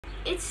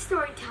It's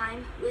story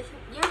time with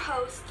your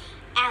host,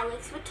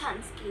 Alex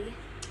Watunsky.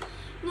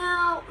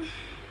 Now,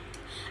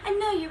 I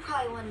know you're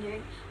probably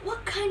wondering,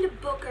 what kind of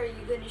book am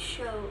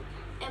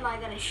I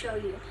going to show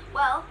you?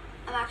 Well,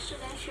 I'm actually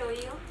going to show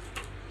you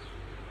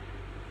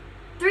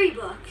 3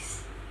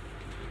 books.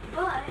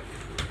 But,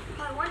 you're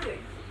probably wondering,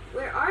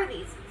 where are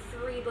these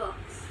 3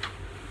 books?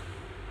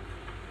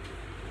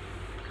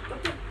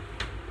 Okay,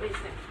 wait a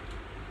second.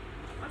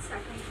 1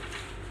 second.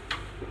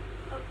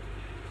 Oh.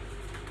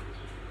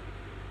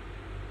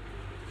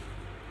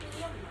 The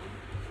other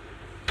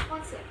one.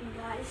 1 second,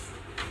 guys.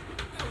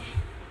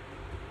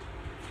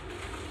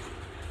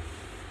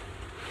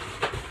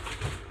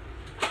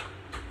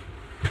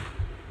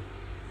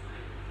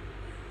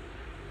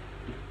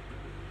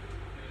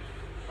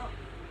 Oh,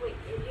 wait,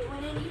 it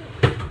went in here.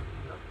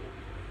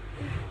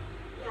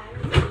 Yeah, I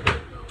remember.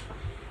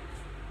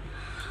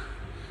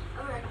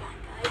 I'll be right back,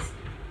 guys.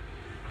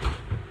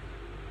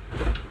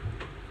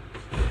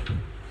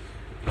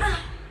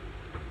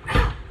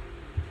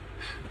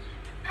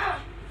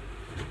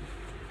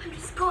 I'm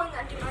just going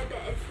under my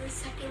bed for a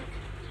second.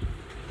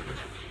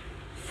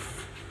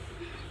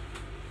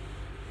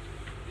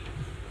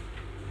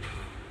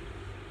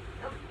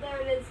 Oh,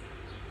 there it is.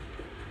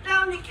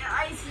 Found it,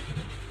 guys.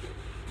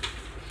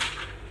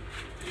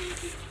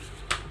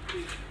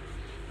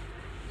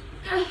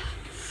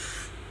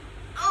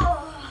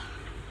 Oh.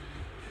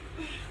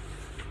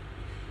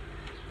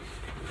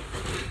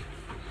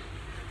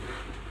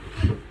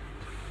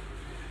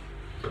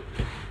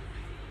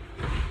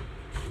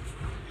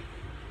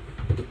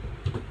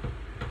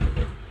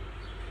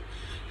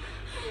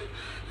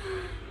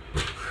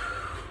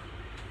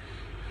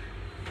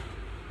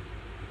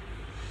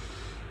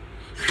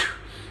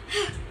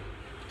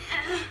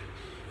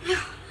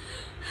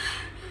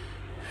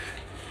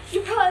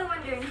 You're probably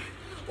wondering,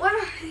 what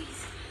are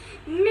these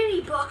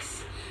mini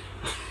books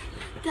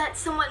that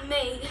someone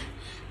made?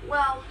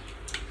 Well,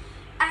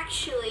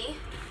 actually,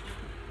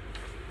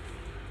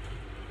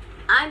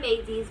 I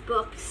made these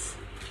books.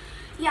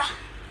 Yeah,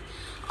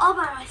 all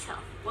by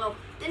myself. Well,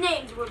 the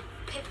names were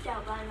picked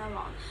out by my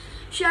mom.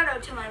 Shout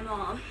out to my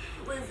mom,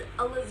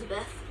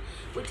 Elizabeth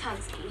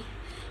Watunsky.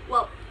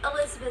 Well,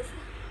 Elizabeth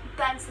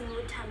Benson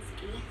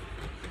Watunsky.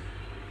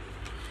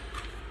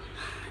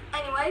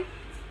 Anyway,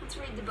 let's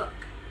read the book.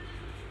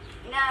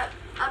 Now,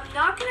 I'm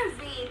not going to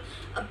read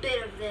a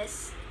bit of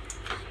this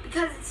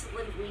because it's a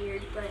little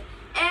weird,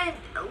 and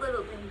a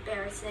little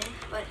embarrassing.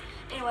 But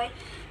anyway,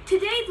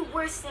 today the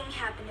worst thing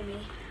happened to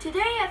me.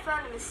 Today I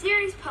found a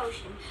mysterious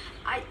potion.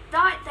 I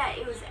thought that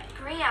it was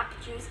green apple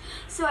juice,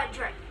 so I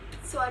brought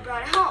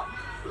it home.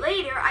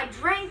 Later, I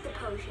drank the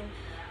potion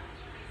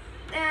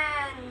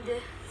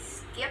and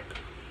skip.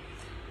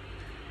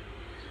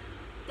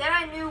 Then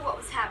I knew what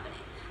was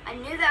happening. I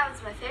knew that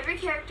was my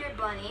favorite character,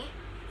 Bunny,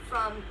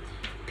 from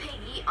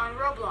Piggy on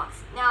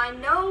Roblox. Now I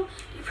know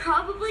you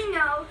probably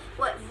know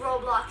what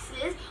Roblox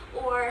is,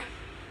 or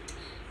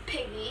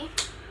Piggy,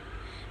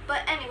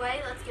 but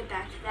anyway, let's get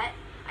back to that.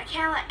 I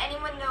can't let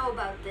anyone know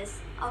about this.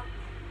 I'm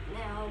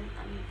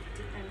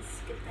just gonna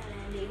skip that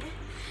ending.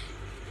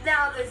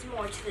 Now there's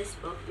more to this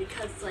book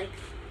because,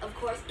 of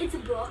course, it's a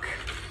book.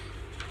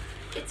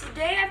 It's a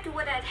day after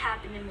what had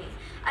happened to me.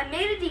 I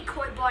made a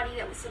decoy body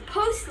that was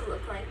supposed to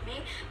look like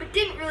me, but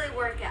didn't really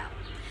work out.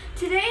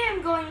 Today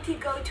I'm going to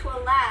go to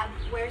a lab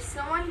where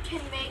someone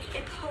can make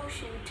a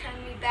potion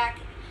turn me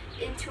back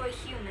into a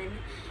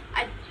human.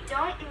 I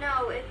don't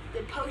know if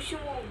the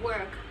potion will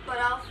work, but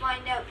I'll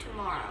find out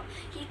tomorrow.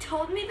 He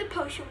told me the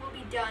potion will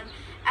be done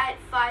at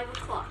 5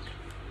 o'clock.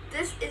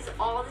 This is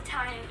all the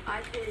time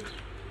I could...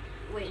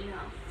 Wait,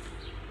 no.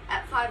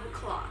 At 5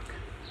 o'clock.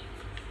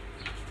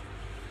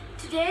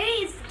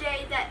 Today is the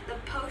day that the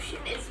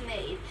potion is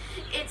made.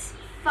 It's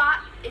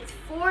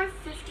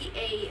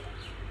 4:58.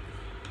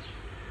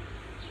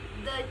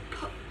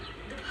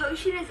 The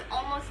potion is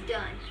almost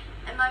done,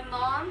 and my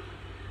mom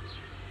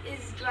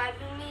is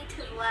driving me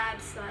to the lab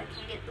so I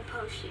can get the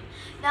potion.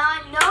 Now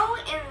I know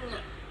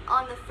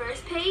on the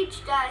first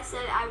page that I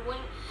said I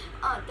wouldn't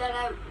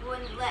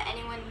let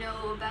anyone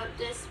know about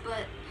this,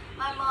 but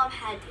my mom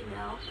had to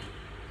know.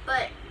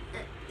 But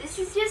this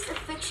is just a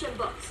fiction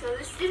book, so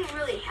this didn't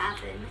really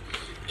happen.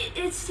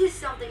 It's just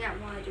something I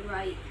wanted to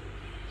write,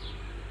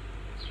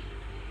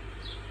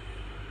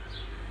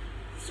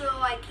 so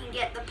I can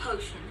get the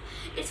potion.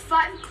 It's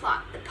 5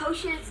 o'clock. The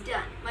potion is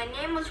done. My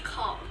name was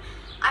called.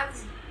 I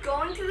was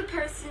going to the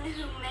person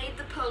who made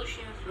the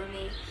potion for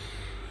me.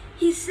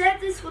 He said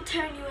this will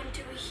turn you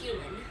into a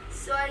human,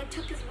 so I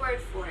took his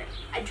word for it.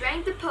 I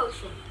drank the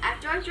potion.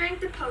 After I drank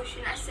the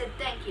potion, I said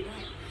thank you to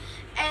him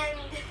and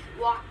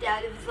walked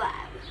out of his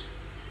lab.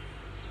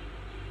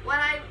 When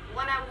I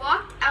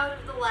walked out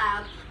of the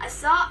lab, I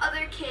saw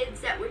other kids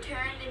that were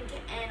turned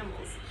into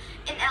animals.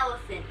 An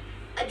elephant,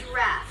 a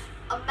giraffe,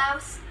 a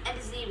mouse, and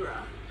a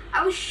zebra.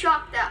 I was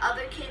shocked that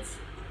other kids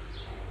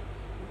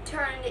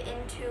turned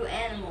into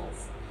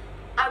animals.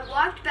 I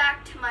walked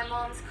back to my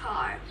mom's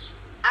car.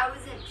 I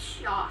was in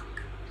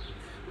shock.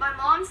 My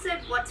mom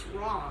said, "What's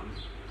wrong?"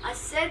 I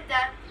said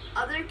that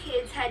other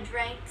kids had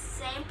drank the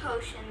same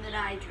potion that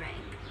I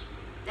drank.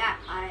 That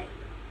I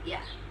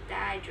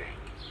drank.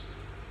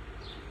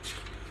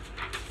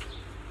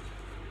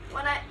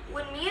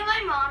 When me and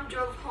my mom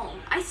drove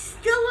home, I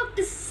still looked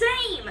the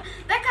same.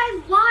 That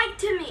guy lied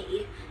to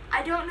me.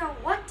 I don't know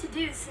what to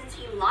do since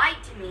he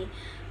lied to me,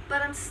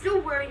 but I'm still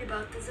worried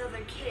about those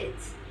other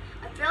kids.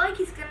 I feel like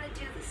he's gonna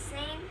do the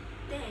same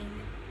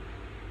thing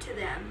to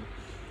them.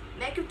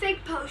 Make a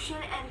fake potion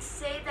and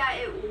say that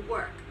it will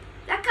work.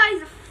 That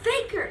guy's a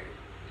faker.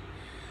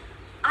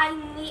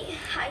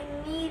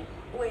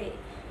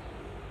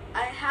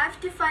 I have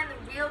to find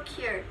the real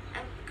cure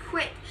and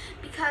quick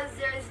because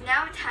there is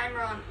now a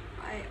timer on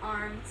my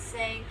arm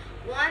saying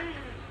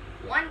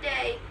one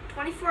day,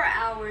 24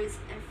 hours,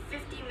 and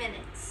 50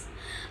 minutes.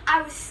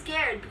 I was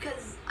scared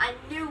because I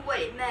knew what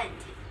it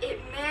meant. It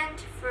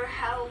meant for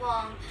how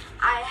long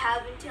I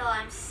have until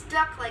I'm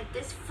stuck like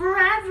this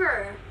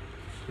forever.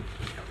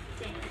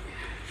 Dang it.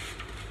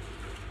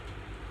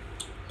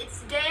 It's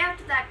the day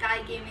after that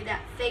guy gave me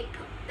that fake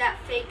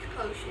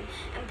potion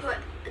and put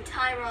a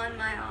timer on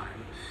my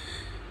arm.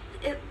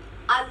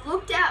 I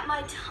looked at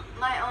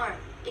my arm.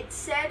 It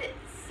said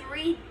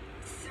 3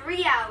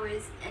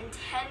 hours and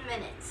 10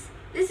 minutes.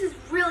 This is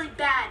really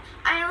bad.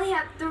 I only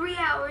have 3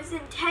 hours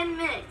and 10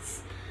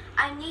 minutes.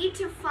 I need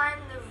to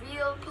find the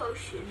real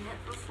potion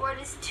before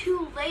it is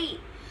too late.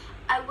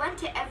 I went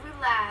to every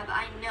lab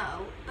I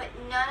know, but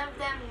none of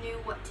them knew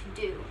what to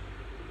do.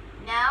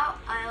 Now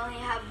I only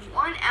have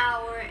 1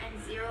 hour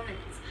and 0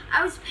 minutes.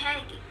 I was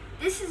panicking.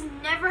 This has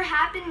never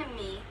happened to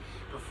me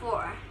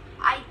before.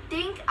 I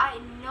think I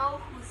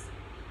know who's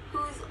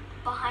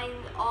behind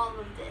all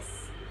of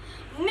this.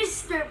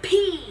 Mr.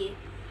 P!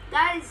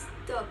 That is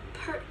the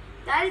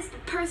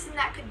person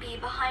that could be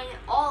behind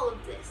all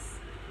of this.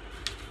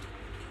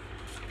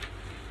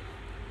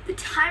 The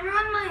timer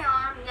on my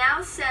arm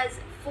now says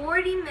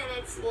 40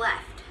 minutes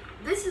left.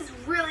 This is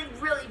really,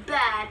 really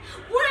bad.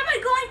 What am I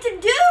going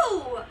to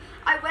do?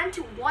 I went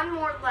to one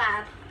more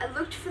lab. I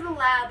looked for the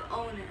lab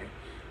owner.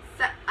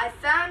 I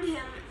found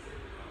him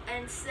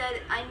and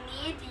said, I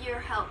need your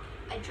help.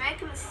 I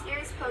drank a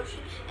mysterious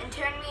potion and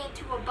turned me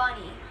into a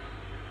bunny.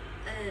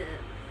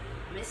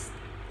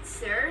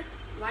 Sir,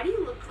 why do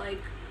you look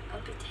like a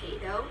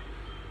potato?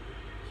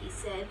 He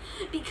said,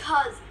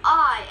 because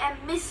I am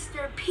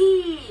Mr.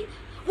 P.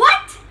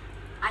 What?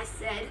 I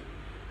said,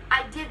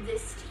 I did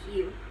this to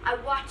you. I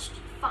watched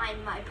you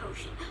find my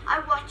potion. I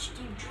watched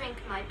you drink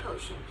my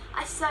potion.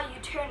 I saw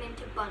you turn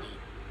into bunny.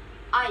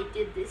 I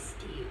did this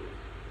to you.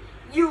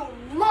 You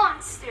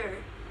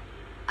monster!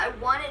 I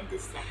wanted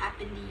this to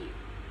happen to you.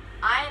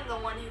 I am the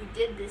one who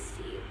did this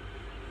to you.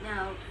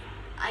 Now,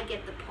 I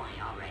get the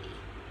point already.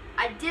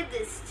 I did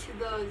this to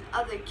those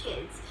other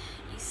kids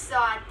you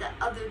saw at that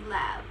other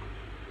lab.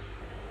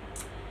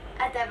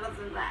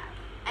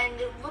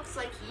 And it looks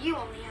like you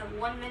only have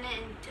 1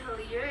 minute until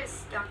you're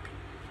stuck.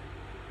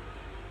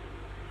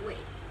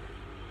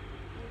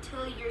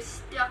 Until you're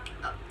stuck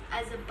up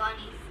as a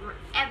bunny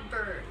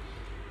forever.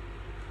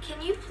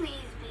 Can you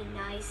please be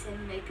nice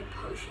and make a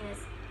potion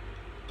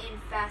in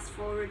fast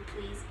forward,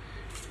 please?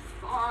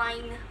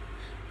 Fine.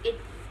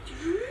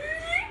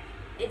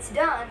 It's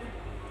done.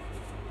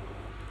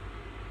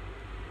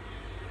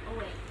 Oh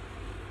wait.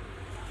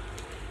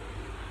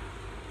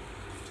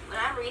 When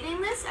I'm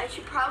reading this, I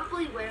should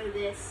probably wear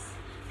this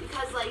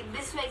because like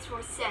this makes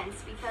more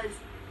sense because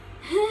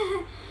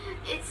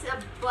it's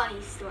a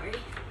bunny story.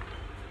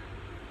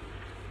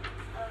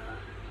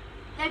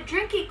 Now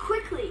drink it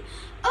quickly.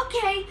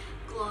 Okay.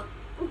 Glug.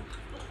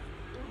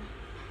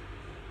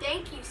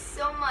 Thank you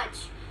so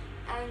much.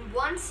 And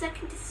 1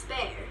 second to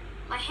spare.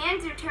 My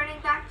hands are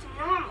turning back to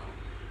normal.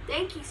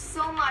 Thank you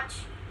so much.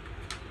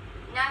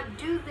 Now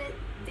do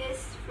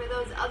this for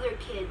those other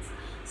kids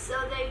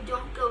so they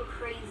don't go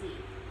crazy.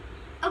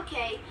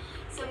 Okay,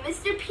 so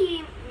Mr.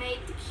 P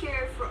made the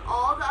cure for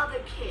all the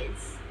other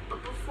kids,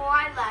 but before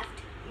I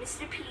left,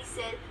 Mr. P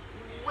said,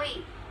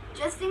 wait,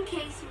 just in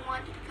case you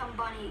want to become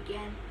bunny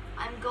again,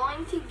 I'm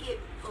going to give,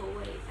 oh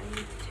wait, I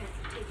need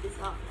to take this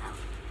off now.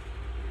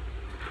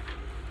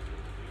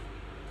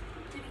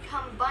 To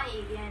become bunny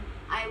again,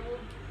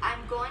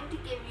 I'm going to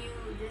give you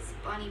this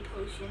bunny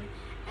potion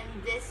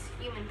and this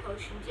human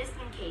potion, just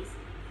in case,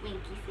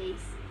 winky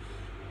face.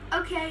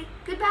 Okay,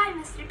 goodbye,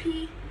 Mr.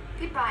 P.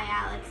 Goodbye,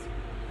 Alex.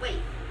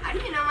 Wait, how do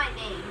you know my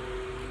name?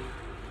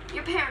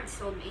 Your parents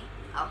told me.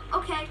 Oh,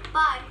 okay,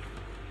 bye.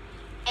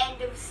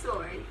 End of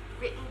story.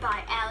 Written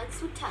by Alex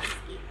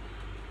Witowski.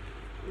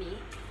 Me.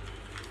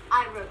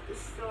 I wrote the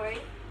story.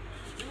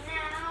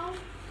 Now,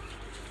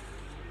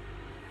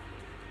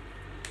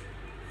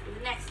 for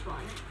the next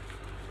one.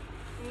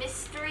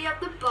 Mystery of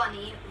the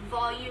Bunny,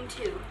 Volume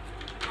 2.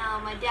 Now,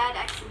 my dad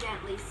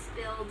accidentally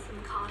spilled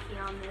some coffee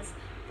on this,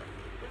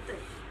 but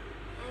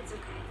it's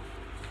okay.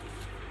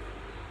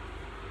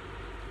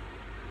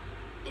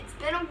 It's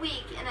been a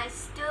week and I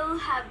still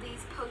have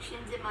these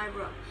potions in my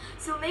room.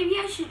 So maybe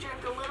I should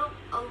drink a little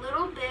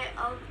bit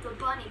of the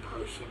bunny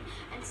potion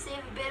and save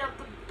a bit of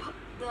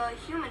the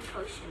human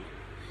potion.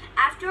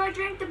 After I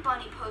drank the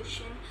bunny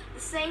potion,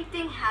 the same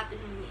thing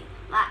happened to me,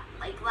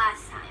 like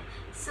last time.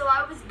 So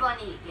I was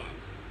bunny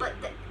again. But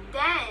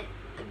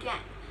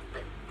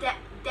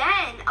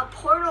then a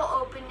portal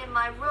opened in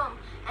my room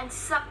and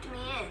sucked me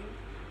in.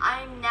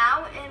 I am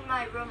now in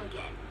my room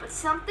again. But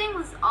something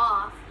was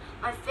off.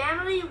 My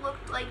family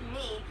looked like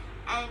me,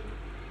 and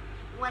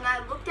when I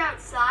looked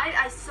outside,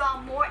 I saw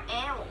more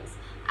animals.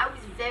 I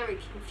was very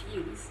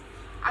confused.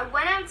 I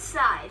went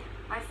outside.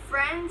 My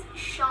friends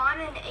Sean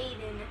and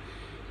Aiden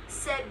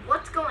said,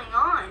 "What's going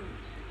on?"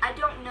 I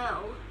don't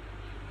know.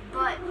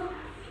 But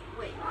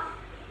wait.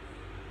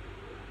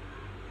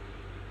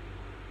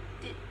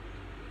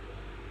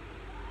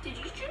 Did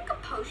you drink a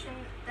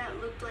potion that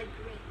looked like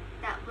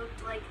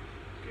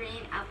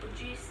green apple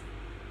juice?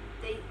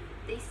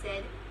 They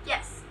said,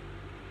 "Yes."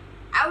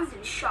 I was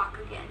in shock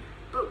again.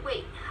 But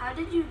wait, how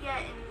did you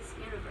get in this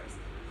universe?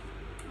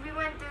 "We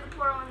went through the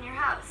portal in your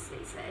house,"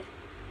 they said.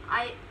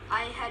 I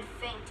had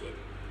fainted.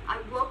 I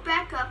woke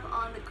back up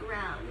on the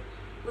ground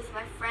with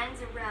my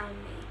friends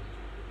around me.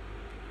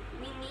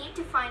 "We need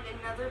to find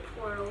another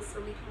portal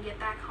so we can get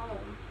back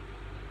home,"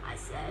 I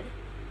said.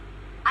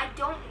 "I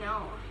don't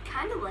know. I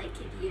kind of like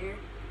it here,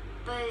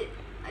 but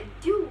I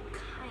do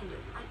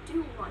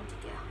want to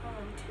get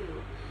home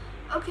too."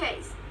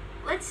 Okay, so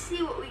let's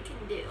see what we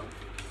can do.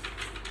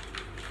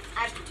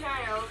 I have to turn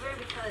it over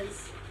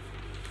because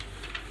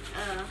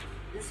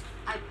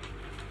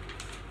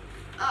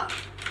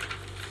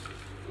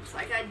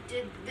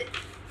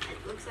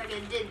looks like I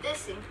did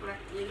this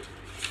incorrectly.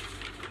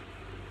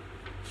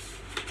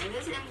 And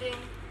this ending,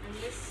 and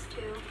this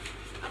too.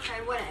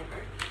 Okay,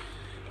 whatever.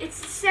 It's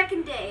the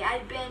second day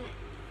I've been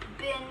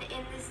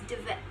in this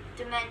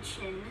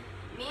dimension.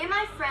 Me and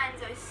my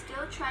friends are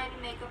still trying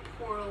to make a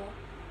portal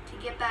to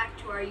get back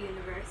to our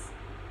universe.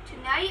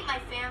 Tonight, my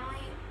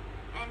family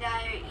and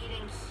I are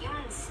eating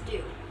human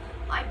stew.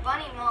 My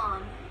bunny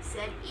mom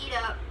said, "Eat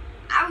up."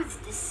 I was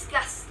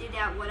disgusted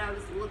at what I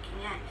was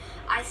looking at.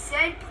 I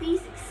said,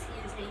 "Please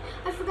excuse me,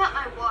 I forgot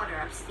my water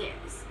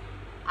upstairs."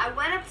 I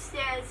went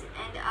upstairs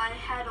and I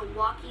had a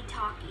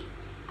walkie-talkie.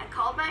 I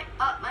called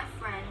up my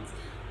friends.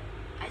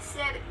 I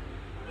said,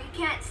 "We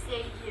can't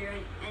stay here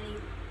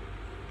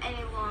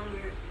any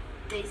longer."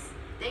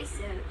 They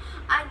said,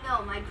 "I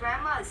know, my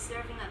grandma is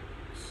serving a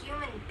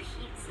human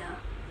pizza.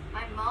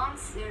 My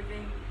mom's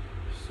serving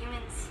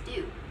human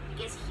stew. I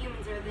guess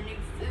humans are the new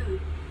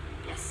food."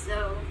 Guess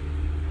so.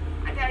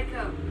 I gotta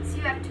go. See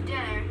you after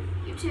dinner.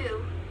 You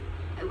too.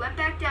 I went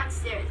back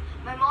downstairs.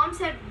 My mom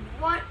said,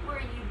 "What were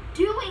you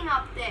doing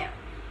up there?"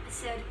 I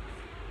said,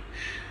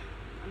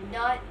 "I'm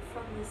not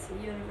from this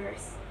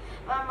universe."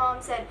 My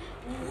mom said,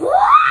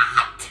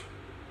 "What?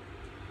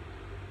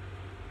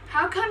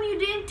 How come you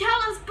didn't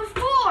tell us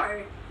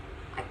before?"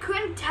 "I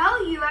couldn't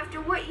tell you after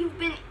what you've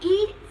been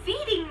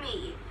feeding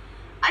me.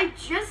 I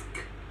just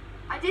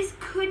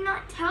could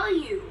not tell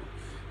you."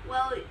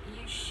 "Well,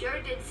 you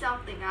sure did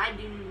something I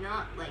do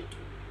not like."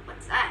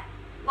 "What's that?"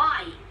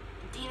 "Why?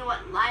 Do you know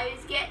what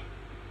liars get?"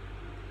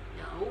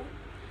 "No."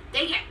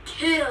 "They get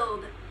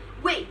killed."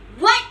 "Wait,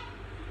 what?"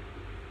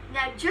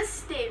 "Now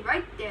just stay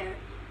right there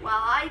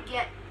while I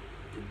get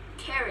the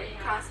carrot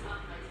across my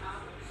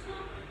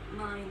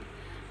mind.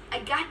 I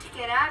got to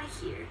get out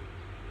of here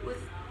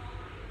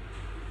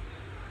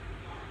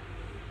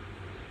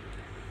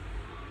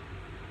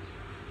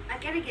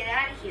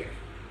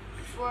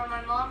before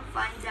my mom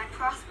finds that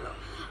crossbow.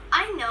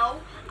 I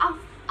know.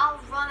 I'll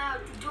run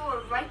out the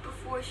door right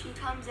before she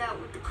comes out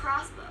with the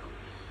crossbow.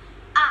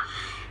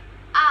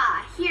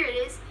 Here it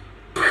is."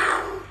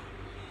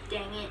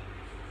 Dang it.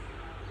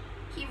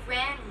 He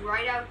ran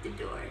right out the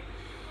door.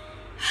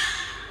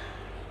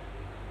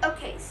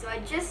 Okay, so I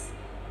just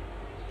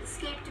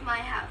escaped to my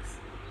house.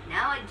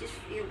 Now I just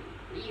feel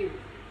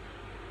weird.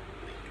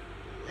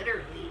 Like,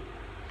 literally.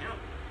 I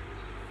don't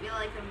feel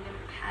like I'm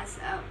gonna pass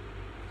out.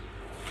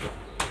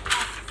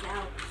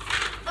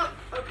 Oh,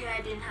 okay,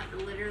 I didn't have to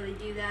literally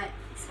do that.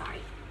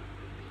 Sorry.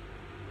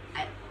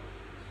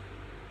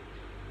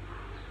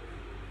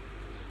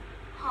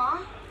 Huh?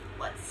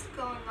 What's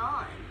going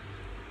on?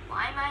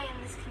 Why am I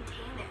in this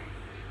container?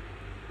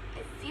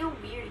 I feel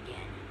weird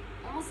again.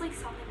 Almost like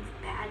something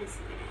bad is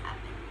gonna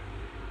happen.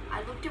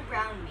 I looked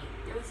around me.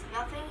 There was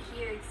nothing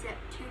here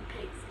except 2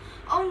 pigs.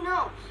 Oh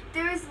no!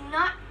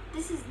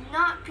 This is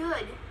not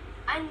good.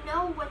 I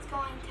know what's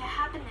going to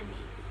happen to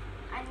me.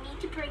 I need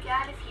to break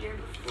out of here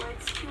before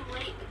it's too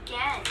late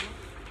again.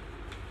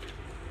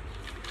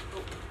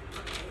 Oh,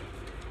 okay.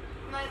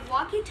 My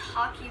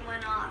walkie-talkie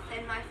went off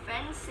and my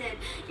friend said,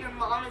 "Your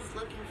mom is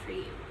looking for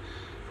you."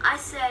 I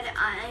said,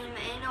 "I'm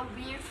in a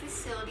weird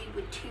facility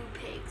with 2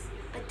 pigs,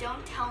 but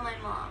don't tell my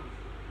mom."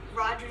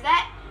 Roger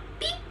that.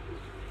 Beep.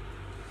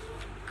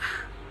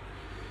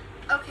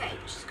 Okay,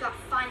 just gotta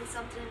find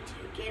something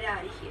to get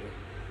out of here.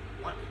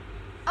 One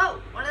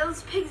of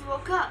those pigs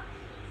woke up.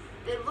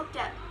 They looked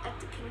at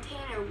the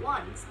container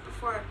once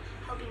before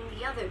helping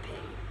the other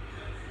pig.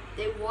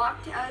 They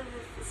walked out of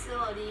the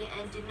facility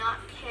and did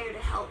not care to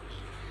help me.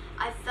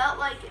 I felt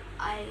like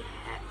I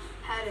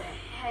had a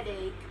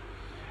headache.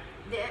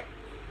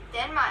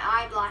 Then my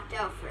eye blacked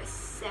out for a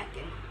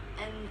second,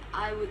 and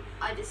I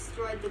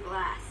destroyed the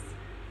glass.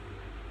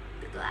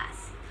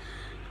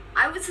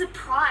 I was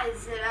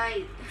surprised that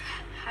I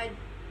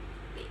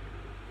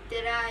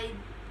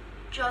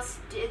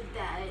just did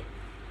that.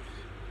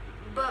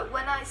 But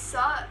then I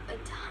saw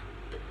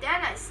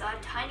a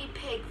tiny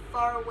pig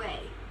far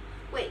away.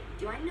 Wait,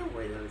 do I know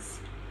where those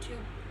two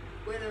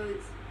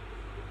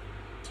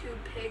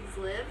pigs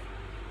live?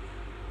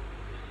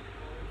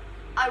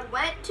 I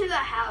went to the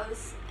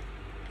house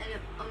and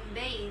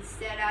amazed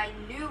that I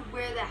knew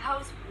where the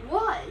house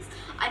was.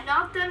 I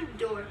knocked on the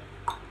door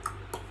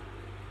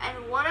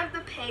and one of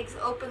the pigs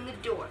opened the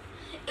door.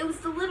 It was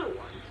the little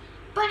one.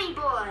 Bunny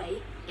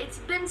boy, it's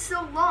been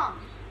so long.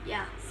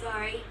 Yeah,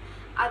 sorry.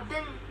 I've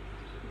been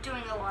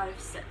doing a lot of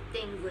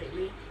things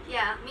lately.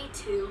 Yeah, me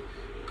too.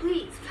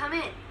 Please, come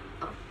in.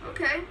 Oh,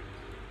 okay.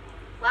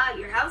 Wow,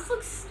 your house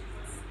looks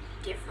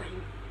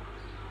different.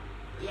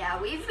 Yeah,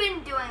 we've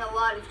been doing a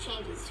lot of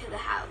changes to the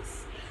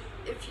house.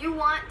 If you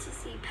want to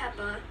see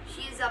Peppa,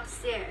 she's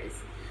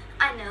upstairs.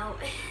 I know,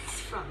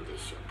 it's from the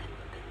show Peppa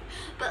Pig.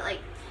 But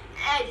like,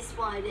 I just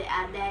wanted to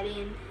add that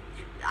in.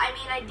 I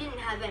mean, I didn't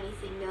have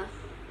anything to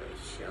really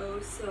show,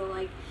 so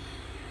like,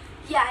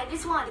 yeah, I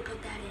just wanted to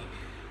put that in.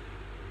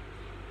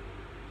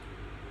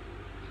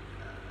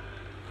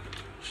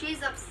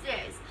 She's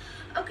upstairs.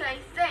 Okay,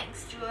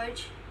 thanks,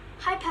 George.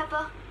 Hi,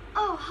 Peppa.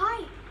 Oh,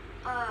 hi.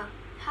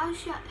 How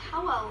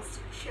else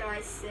should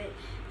I say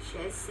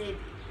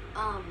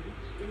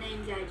the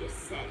names I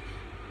just said?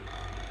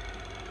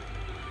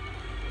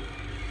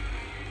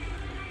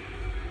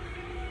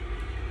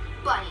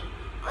 Bunny.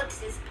 Let's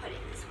just put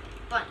it this way.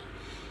 Bunny.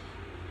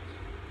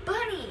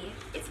 Bunny,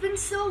 it's been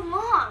so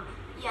long.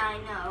 Yeah, I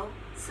know.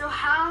 So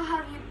how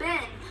have you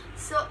been?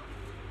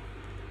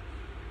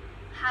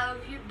 How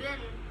have you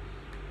been?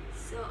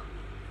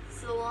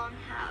 So long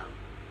how?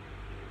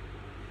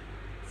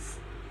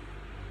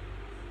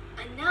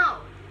 I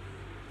know.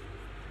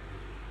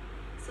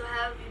 So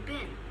how have you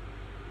been?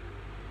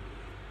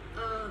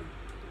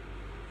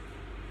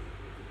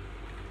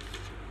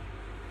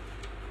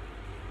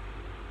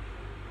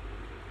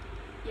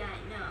 Yeah, I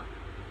know.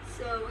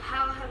 So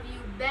how have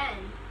you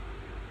been?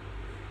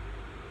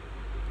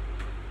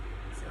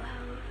 So how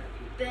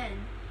have you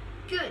been?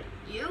 Good.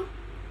 You?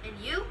 And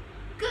you?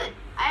 Good.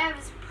 I have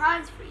a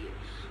surprise for you.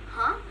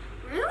 Huh?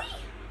 Really?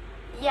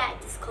 Yeah,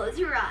 just close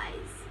your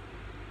eyes.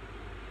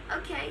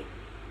 Okay.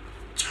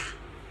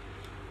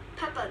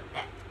 Peppa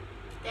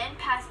then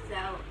passes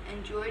out,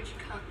 and George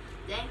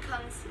then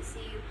comes to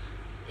see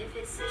if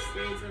his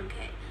sister is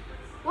okay.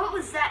 What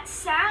was that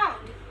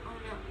sound? Oh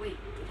no, wait,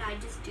 did I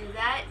just do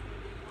that?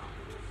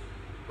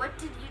 What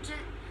did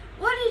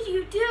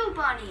you do,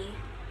 Bunny?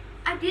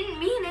 I didn't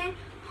mean it.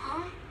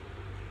 Huh?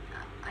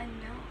 I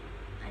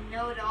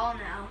know it all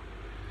now.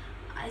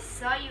 I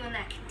saw you in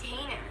that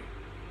container.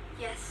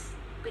 Yes,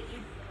 but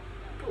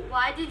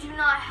why did you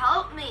not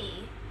help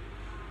me?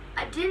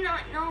 I didn't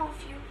know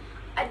if you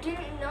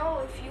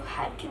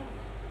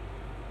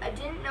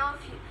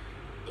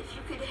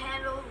could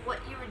handle what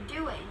you were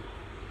doing.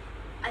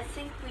 I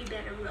think we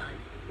better run.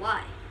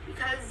 Why?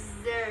 Because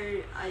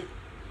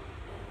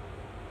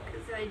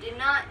I did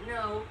not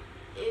know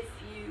if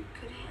you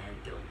could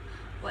handle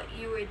what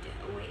you were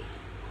doing.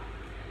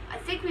 I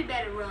think we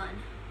better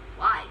run.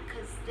 Why?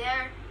 Because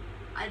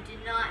I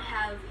did not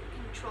have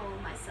control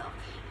of myself.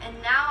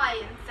 And now I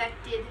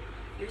infected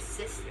your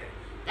sister.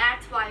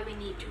 That's why we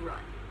need to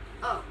run.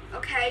 Oh,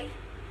 okay.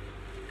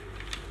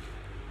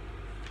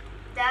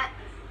 That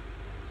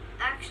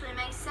actually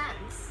makes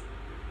sense.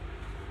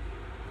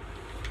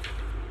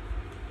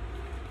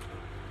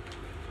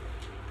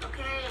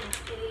 Okay,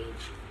 next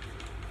page.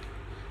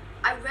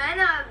 I ran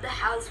out of the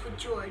house with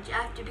George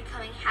after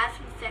becoming half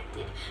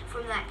infected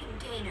from that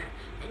container,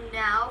 and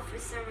now, for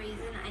some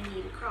reason, I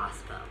need a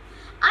crossbow.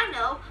 I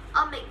know,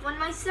 I'll make one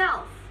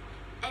myself.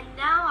 And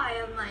now I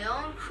have my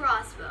own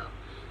crossbow.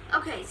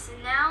 Okay, so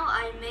now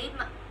I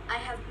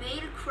have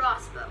made a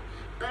crossbow,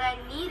 but I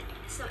need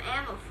some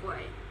ammo for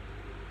it.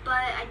 But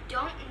I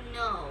don't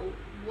know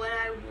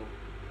what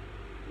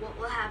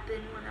will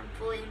happen when I'm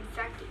fully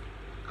infected.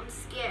 I'm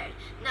scared.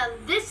 Now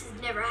this has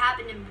never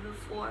happened to me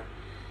before.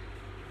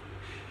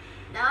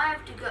 Now I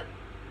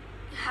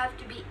have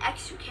to be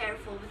extra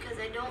careful because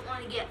I don't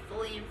want to get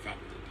fully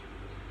infected.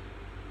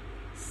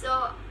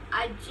 So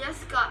I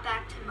just got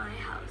back to my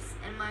house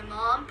and my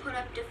mom put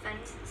up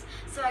defenses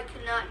so I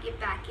could not get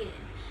back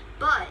in.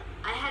 But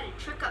I had a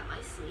trick up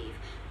my sleeve.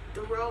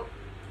 Throw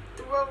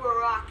a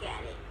rock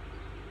at it.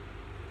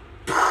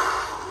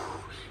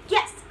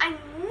 Yes, I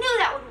knew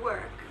that would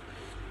work.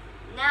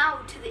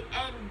 Now to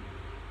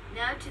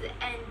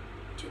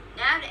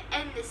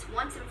end this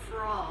once and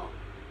for all.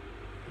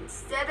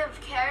 Instead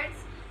of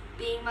carrots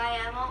being my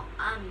ammo,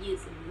 I'm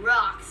using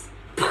rocks.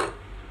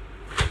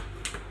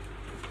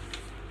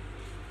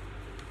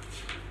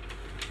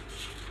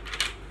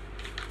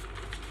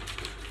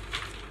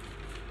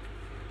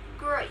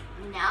 Great,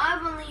 now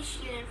I've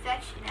unleashed an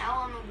infection out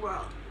on the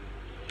world.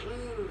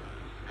 Ooh,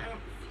 I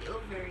don't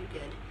feel very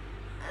good.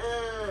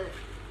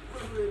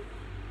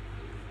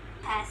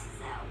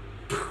 passes out.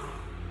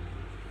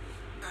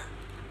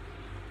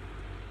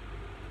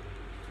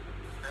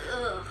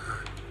 Ugh,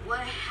 what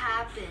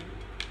happened?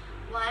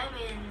 Why am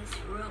I in this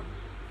room?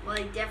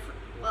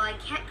 Well, I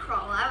can't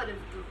crawl out of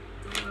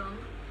the room.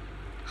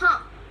 Huh,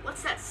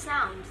 what's that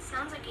sound? It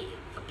sounds like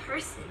a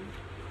person.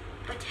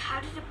 But how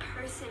did a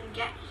person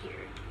get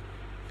here?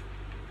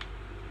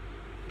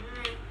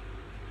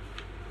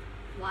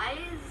 Why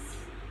is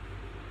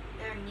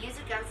there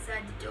music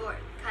outside the door?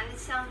 Kind of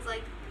sounds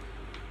like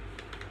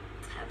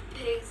Peppa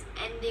Pig's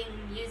ending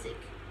music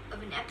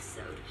of an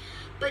episode.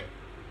 But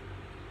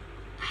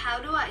how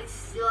do I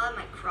still have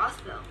my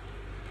crossbow?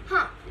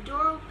 Huh, the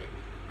door opened.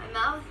 My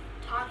mouth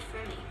talked for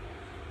me.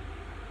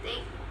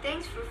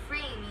 Thanks for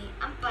freeing me.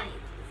 I'm Bunny.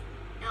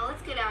 Now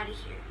let's get out of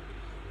here.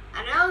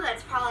 I know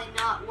that's probably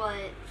not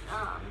what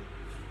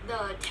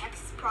the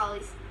text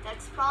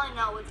that's probably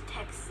not what the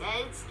text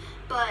says,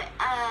 but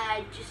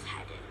I just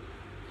had to,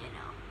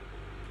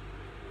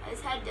 I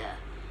just had to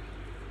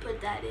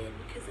put that in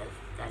because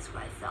that's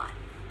what I thought.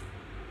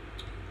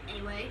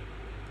 Anyway,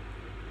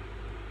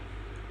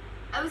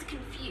 I was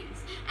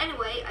confused.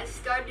 Anyway, I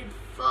started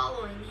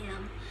following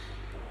him,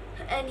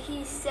 and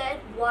he said,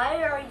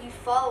 "Why are you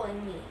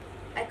following me?"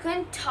 I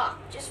couldn't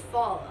talk, just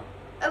follow.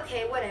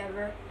 Okay,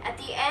 whatever. At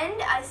the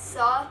end, I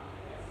saw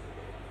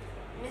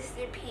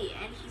Mr. P,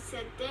 and he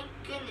said, "Thank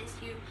goodness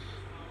you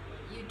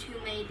two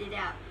made it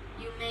out.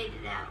 You made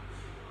it out."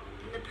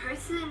 And the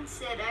person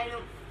said, "I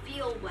don't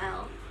feel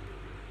well,"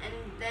 and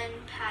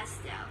then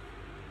passed out.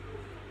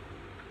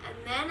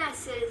 And then I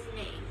said his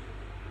name.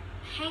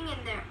 Hang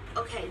in there.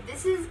 Okay,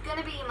 this is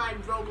gonna be my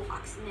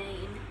Roblox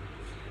name.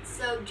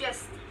 So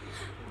just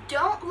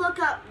don't look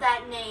up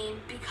that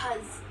name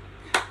because,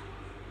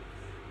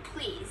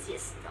 please,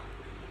 just don't.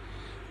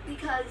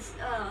 Because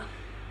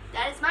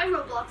that is my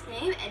Roblox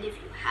name, and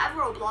if you have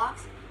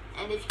Roblox,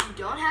 and if you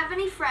don't have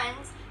any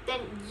friends,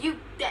 then you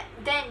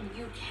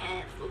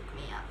can't look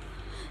me up.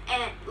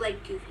 And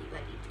like Goofy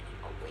Buddy did.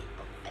 Oh wait,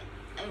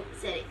 I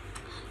almost said it.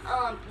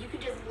 You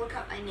can just look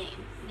up my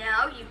name.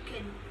 Now you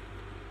can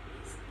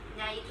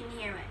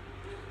hear it.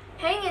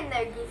 Hang in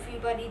there, Goofy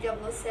Buddy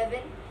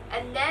 007.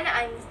 And then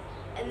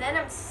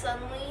I'm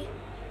suddenly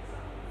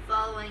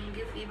following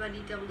Goofy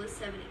Buddy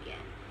 007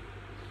 again.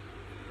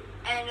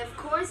 And of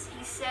course,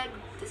 he said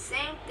the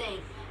same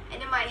thing.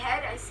 And in my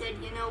head, I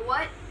said, you know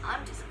what?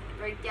 I'm just going to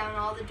break down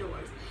all the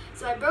doors.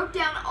 So I broke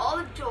down all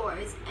the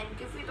doors, and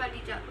Goofy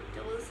Buddy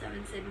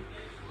 007 said,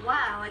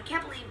 "Wow, I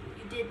can't believe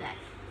you did that."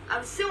 I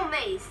was so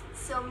amazed.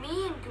 So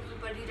me and Goofy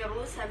Buddy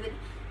 007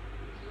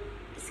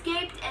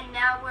 escaped, and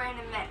now we're in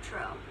a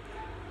metro.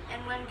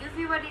 And when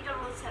Goofy Buddy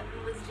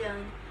 007 was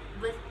done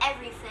with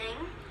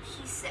everything,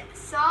 he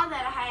saw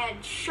that I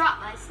had shot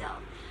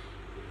myself.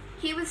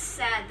 He was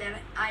sad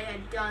that I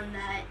had done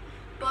that,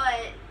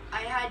 but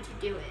I had to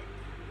do it.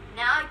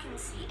 Now I can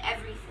see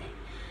everything.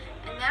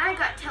 And then I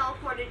got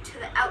teleported to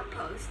the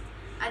outpost.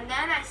 And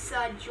then I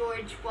saw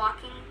George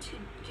walking to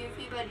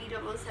Goofy Buddy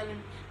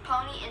 007,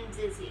 Pony, and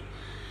Dizzy.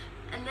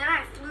 And then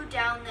I flew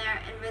down there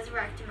and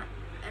resurrected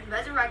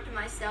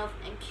myself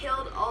and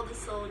killed all the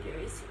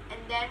soldiers.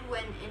 And then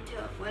went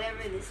into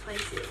whatever this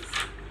place is.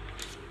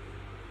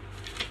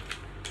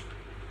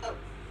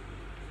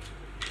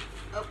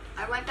 Oh,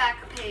 I went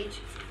back a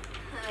page.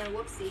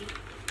 Whoopsie.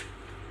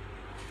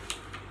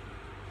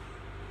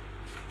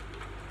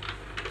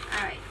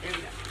 Alright, there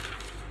we go.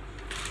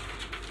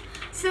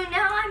 So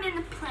now I'm in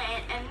the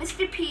plant and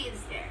Mr. P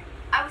is there.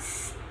 I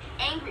was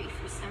angry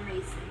for some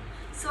reason.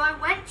 So I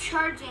went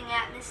charging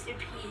at Mr.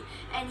 P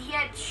and he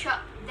had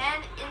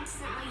then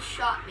instantly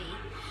shot me.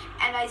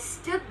 And I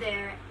stood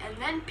there and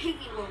then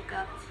Piggy woke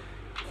up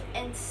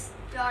and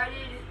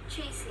started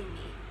chasing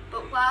me.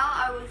 But while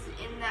I was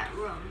in that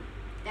room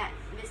that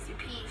Mr.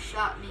 P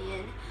shot me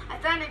in, I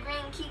found a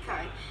green key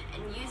card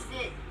and used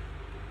it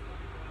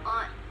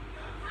on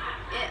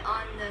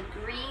the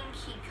green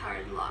key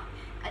card lock.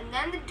 And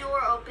then the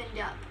door opened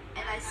up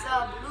and I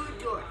saw a blue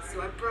door,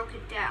 so I broke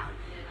it down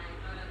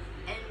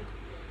and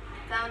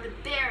found a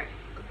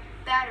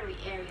battery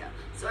area.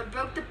 So I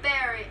broke the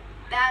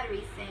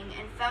battery thing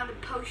and found a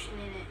potion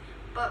in it.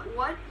 But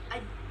what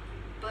I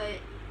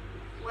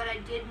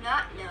did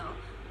not know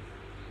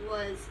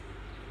was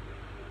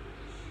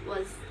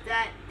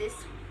that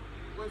this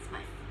was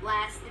my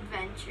last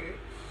adventure.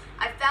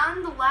 I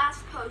found the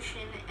last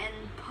potion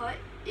and put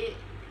it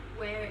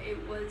where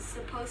it was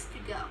supposed to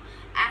go.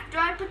 After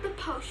I put the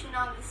potion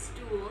on the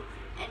stool,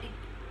 and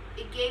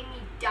it gave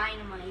me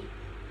dynamite,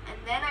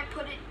 and then I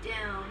put it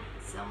down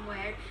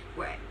somewhere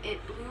where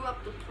it blew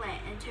up the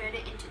plant and turned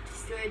it into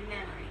destroyed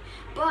memory.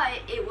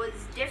 But it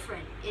was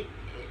different. It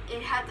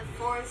had the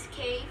forest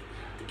cave,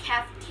 the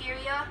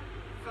cafeteria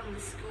from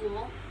the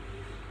school.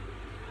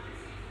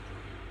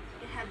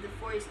 It had the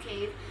forest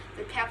cave,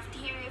 the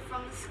cafeteria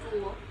from the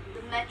school,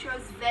 the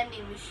Metro's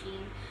vending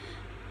machine,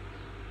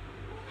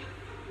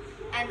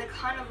 and the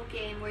carnival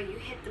game where you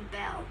hit the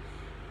bell.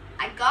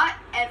 I got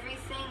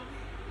everything,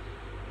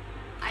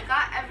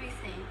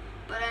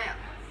 but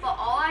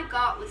all I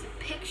got was a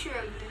picture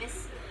of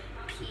Miss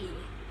P,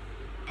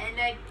 and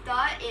I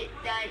thought it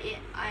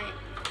I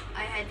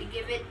had to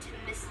give it to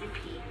Mr.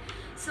 P.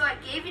 So I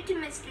gave it to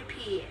Mr.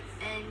 P,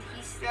 and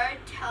he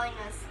started telling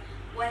us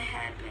what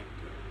happened.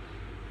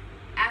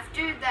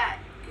 After that,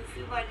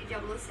 Goofy Body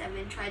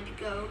 007 tried to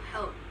go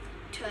help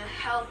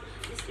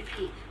Mr.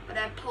 P, but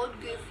I pulled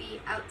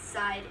Goofy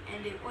outside,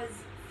 and it was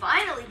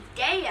finally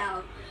day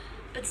out.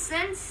 But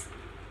since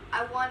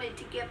I wanted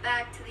to get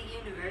back to the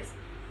universe,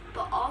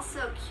 but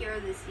also cure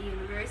this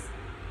universe,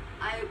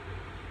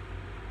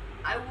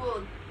 I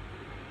will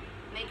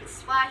make a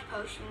splash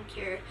potion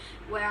cure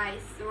where I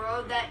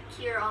throw that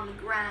cure on the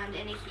ground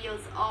and it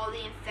heals all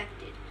the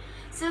infected.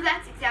 So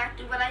that's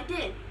exactly what I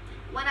did.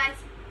 When I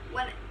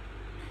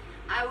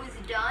was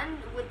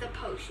done with the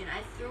potion,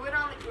 I threw it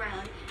on the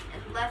ground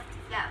and left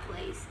that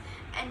place.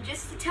 And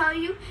just to tell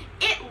you,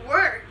 it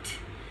worked.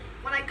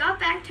 When I got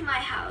back to my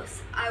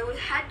house, I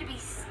had to be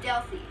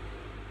stealthy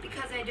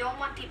because I don't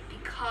want to be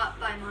caught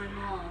by my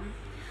mom.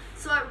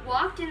 So I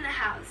walked in the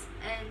house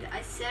and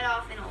I set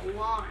off an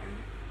alarm.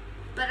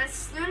 But as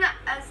soon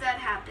as that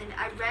happened,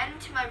 I ran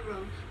into my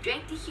room,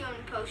 drank the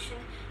healing potion,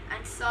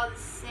 and saw the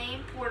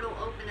same portal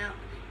open up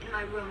in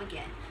my room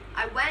again.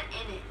 I went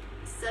in it.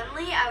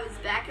 Suddenly, I was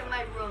back in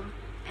my room,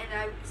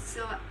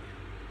 so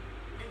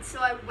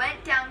I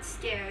went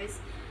downstairs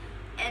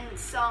and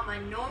saw my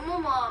normal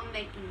mom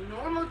making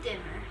normal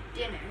dinner.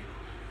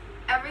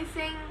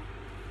 Everything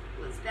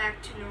was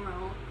back to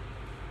normal.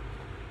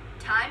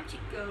 Time to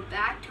go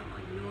back to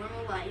my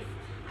normal life.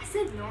 I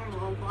said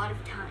normal a lot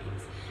of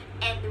times.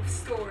 End of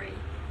story.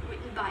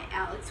 Written by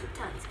Alex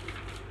Ratunski.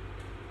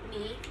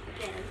 Me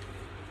again.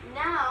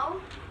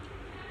 Now,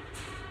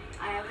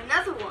 I have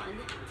another one.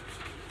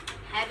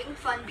 Having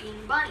fun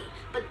being Bunny.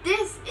 But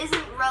this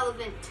isn't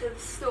relevant to the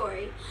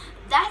story.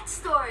 That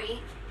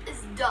story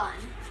is done.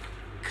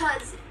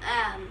 Because,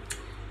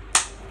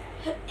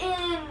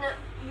 in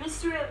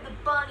Mystery of the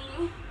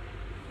Bunny,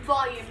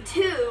 Volume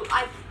 2,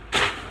 I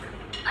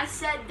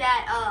said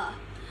that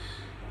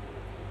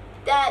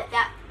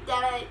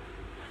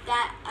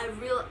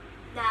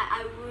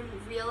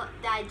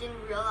I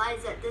didn't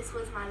realize that this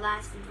was my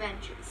last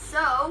adventure.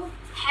 So,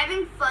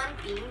 Having Fun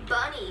Being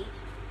Bunny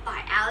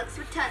by Alex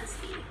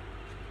Ratunski.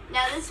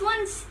 Now this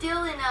one's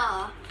still in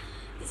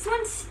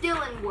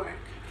work.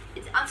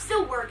 I'm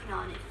still working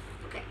on it.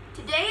 Okay.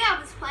 Today I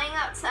was playing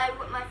outside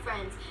with my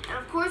friends, and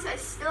of course I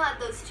still had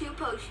those 2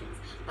 potions,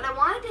 but I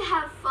wanted to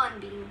have fun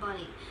being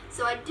Bunny.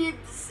 So I did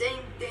the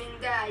same thing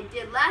that I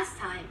did last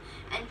time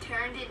and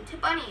turned into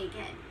Bunny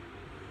again.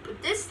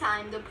 But this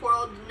time the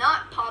portal did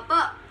not pop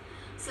up.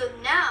 So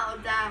now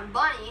that I'm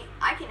Bunny,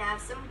 I can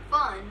have some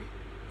fun.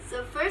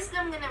 So first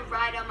I'm gonna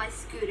ride on my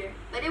scooter,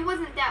 but it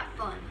wasn't that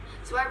fun.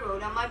 So I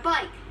rode on my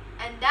bike,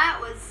 and that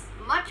was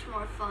much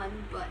more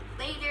fun, but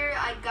later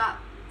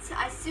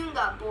I soon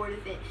got bored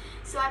of it.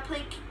 So I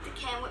played Kick the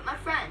Can with my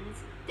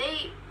friends.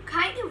 They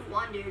kind of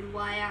wondered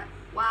why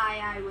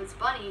I was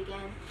Bunny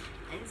again,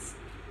 and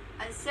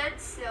I said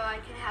so I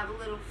could have a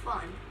little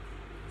fun.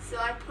 So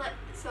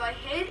I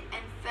hid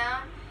and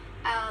found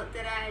out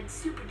that I had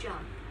super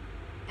jump,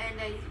 and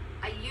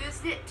I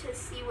used it to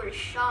see where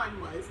Sean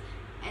was,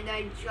 and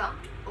I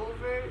jumped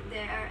over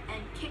there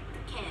and kicked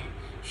the can.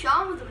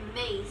 Sean was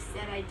amazed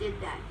that I did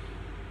that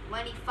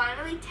when he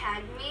finally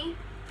tagged me,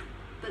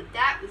 but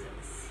that was a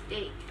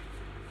mistake.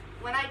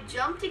 When I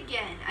jumped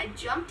again, I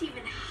jumped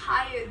even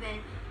higher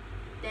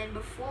than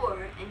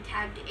before and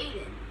tagged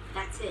Aiden.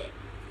 That's it.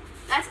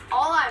 That's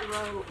all I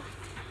wrote.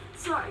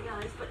 Sorry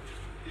guys, but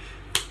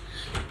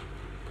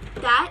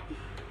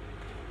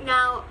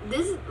now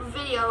this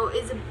video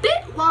is a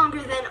bit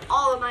longer than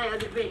all of my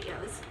other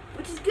videos,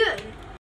 which is good.